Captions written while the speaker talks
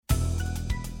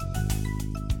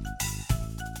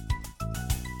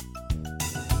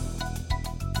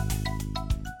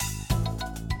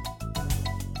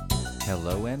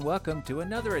Hello and welcome to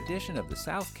another edition of the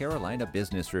South Carolina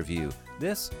Business Review.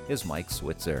 This is Mike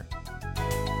Switzer.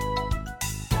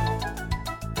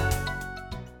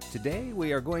 Today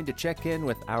we are going to check in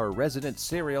with our resident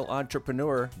serial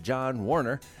entrepreneur, John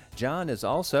Warner. John is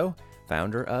also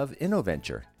founder of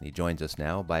Innoventure. He joins us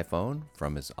now by phone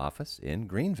from his office in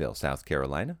Greenville, South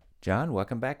Carolina. John,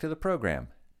 welcome back to the program.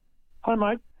 Hi,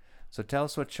 Mike. So tell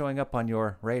us what's showing up on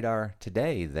your radar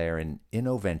today there in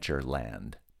Innoventure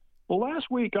land. Well,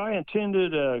 last week I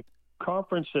attended a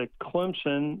conference at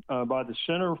Clemson by the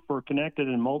Center for Connected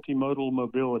and Multimodal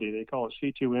Mobility. They call it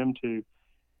C2M2.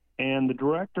 And the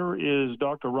director is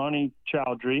Dr. Ronnie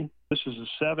Chowdhury. This is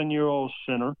a 7-year-old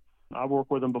center. I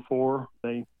worked with them before.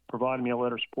 They provided me a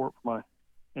letter of support for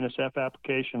my NSF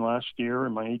application last year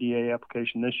and my EDA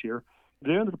application this year.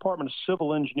 They're in the Department of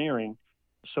Civil Engineering,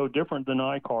 so different than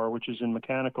ICAR, which is in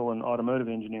mechanical and automotive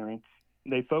engineering.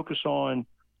 They focus on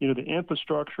the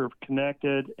infrastructure of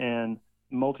connected and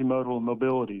multimodal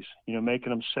mobilities,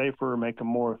 making them safer, making them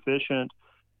more efficient.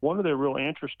 One of their real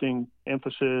interesting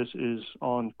emphasis is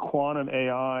on quantum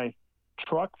AI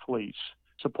truck fleets.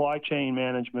 Supply chain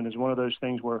management is one of those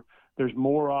things where there's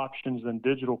more options than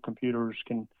digital computers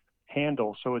can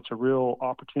handle. So it's a real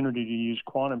opportunity to use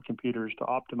quantum computers to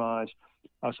optimize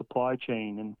a supply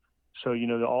chain. And so,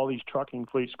 all these trucking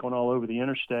fleets going all over the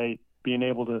interstate, being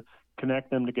able to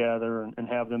connect them together and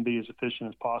have them be as efficient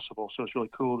as possible. So it's really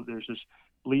cool that there's this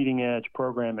leading edge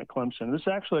program at Clemson. This is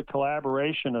actually a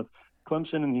collaboration of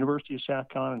Clemson and the University of South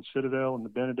Carolina and Citadel and the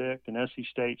Benedict and SC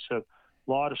State. So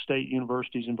a lot of state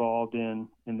universities involved in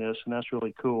this, and that's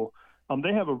really cool.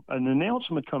 They have an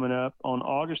announcement coming up on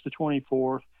August the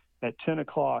 24th at 10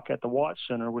 o'clock at the Watts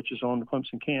Center, which is on the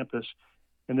Clemson campus.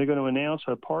 And they're going to announce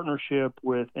a partnership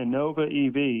with Innova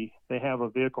EV. They have a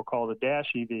vehicle called the Dash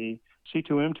EV.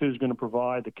 C2M2 is going to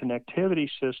provide the connectivity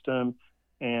system,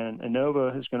 and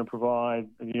Innova is going to provide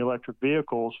the electric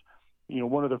vehicles.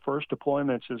 One of the first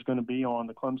deployments is going to be on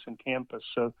the Clemson campus.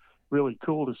 So really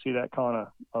cool to see that kind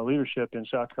of leadership in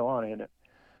South Carolina, isn't it?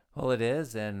 Well, it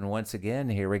is. And once again,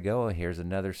 here we go. Here's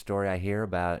another story I hear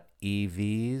about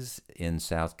EVs in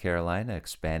South Carolina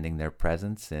expanding their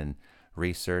presence in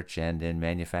research and in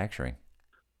manufacturing.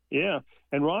 Yeah,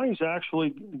 and Ronnie's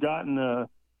actually gotten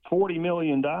 $40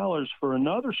 million for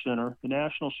another center, the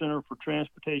National Center for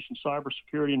Transportation,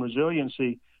 Cybersecurity, and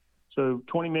Resiliency. So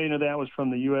 $20 million of that was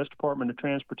from the US Department of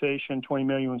Transportation, $20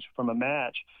 million was from a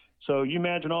match. So you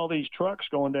imagine all these trucks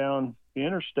going down the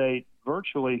interstate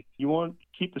virtually. You want to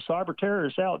keep the cyber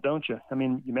terrorists out, don't you? I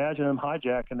mean, imagine them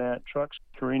hijacking that, trucks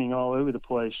careening all over the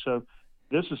place. So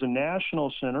this is a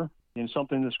national center and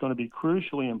something that's going to be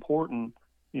crucially important,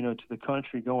 to the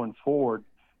country going forward.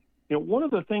 One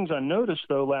of the things I noticed,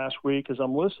 though, last week as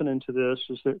I'm listening to this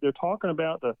is that they're talking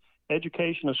about the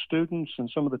education of students and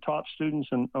some of the top students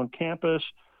on campus,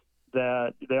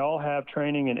 that they all have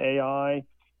training in AI,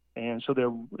 and so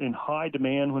they're in high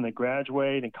demand when they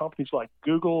graduate, and companies like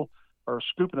Google are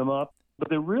scooping them up. But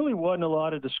there really wasn't a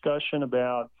lot of discussion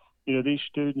about these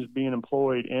students being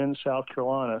employed in South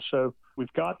Carolina. So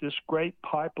we've got this great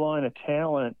pipeline of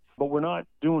talent, but we're not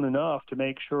doing enough to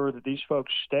make sure that these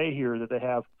folks stay here, that they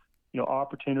have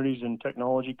opportunities in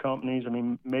technology companies. I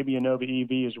mean, maybe Innova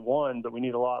EV is one, but we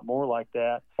need a lot more like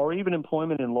that. Or even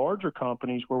employment in larger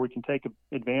companies where we can take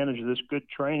advantage of this good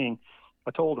training.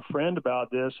 I told a friend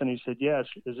about this, and he said, yes,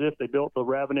 as if they built the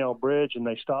Ravenel Bridge and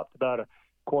they stopped about a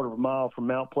quarter of a mile from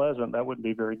Mount Pleasant. That wouldn't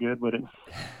be very good, would it?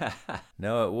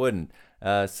 No, it wouldn't.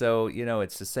 So,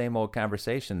 it's the same old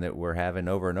conversation that we're having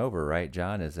over and over, right,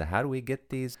 John, is how do we get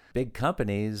these big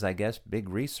companies, I guess, big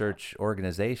research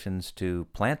organizations to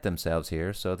plant themselves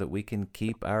here so that we can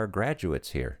keep our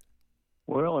graduates here?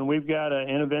 Well, and we've got an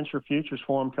Innoventure Futures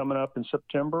Forum coming up in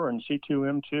September, and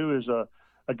C2M2 is a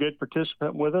good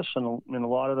participant with us and a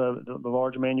lot of the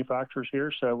large manufacturers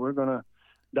here. So we're going to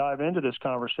dive into this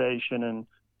conversation and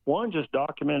just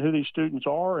document who these students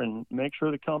are and make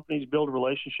sure the companies build a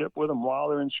relationship with them while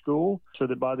they're in school so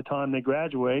that by the time they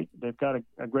graduate, they've got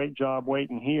a great job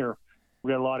waiting here.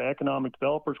 We've got a lot of economic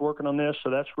developers working on this, so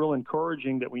that's real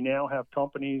encouraging that we now have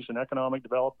companies and economic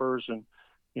developers and,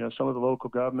 some of the local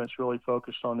governments really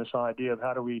focused on this idea of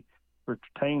how do we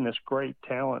retain this great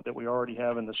talent that we already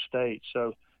have in the state.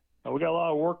 So we got a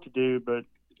lot of work to do, but it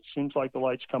seems like the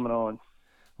light's coming on.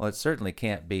 Well, it certainly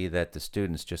can't be that the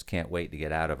students just can't wait to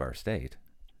get out of our state.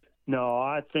 No,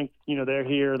 I think, they're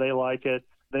here. They like it.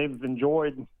 They've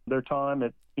enjoyed their time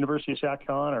at University of South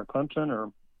Carolina or Clemson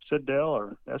or Citadel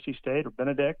or SC State or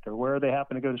Benedict or where they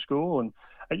happen to go to school. And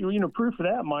Proof of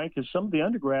that, Mike, is some of the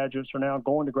undergraduates are now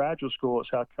going to graduate school at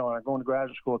South Carolina, going to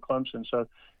graduate school at Clemson. So,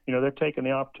 they're taking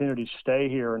the opportunity to stay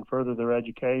here and further their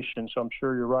education. So I'm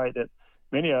sure you're right that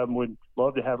many of them would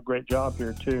love to have a great job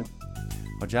here, too.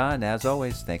 Well, John, as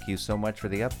always, thank you so much for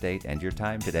the update and your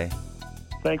time today.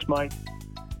 Thanks, Mike.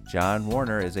 John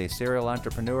Warner is a serial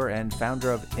entrepreneur and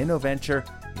founder of Innoventure.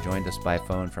 He joined us by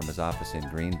phone from his office in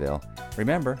Greenville.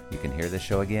 Remember, you can hear the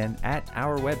show again at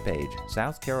our webpage,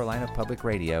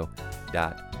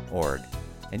 southcarolinapublicradio.org.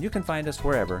 And you can find us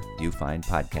wherever you find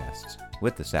podcasts.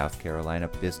 With the South Carolina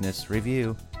Business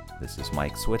Review, this is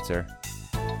Mike Switzer.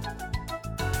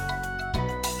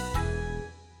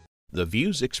 The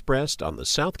views expressed on the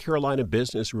South Carolina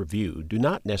Business Review do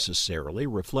not necessarily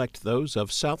reflect those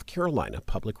of South Carolina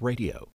Public Radio.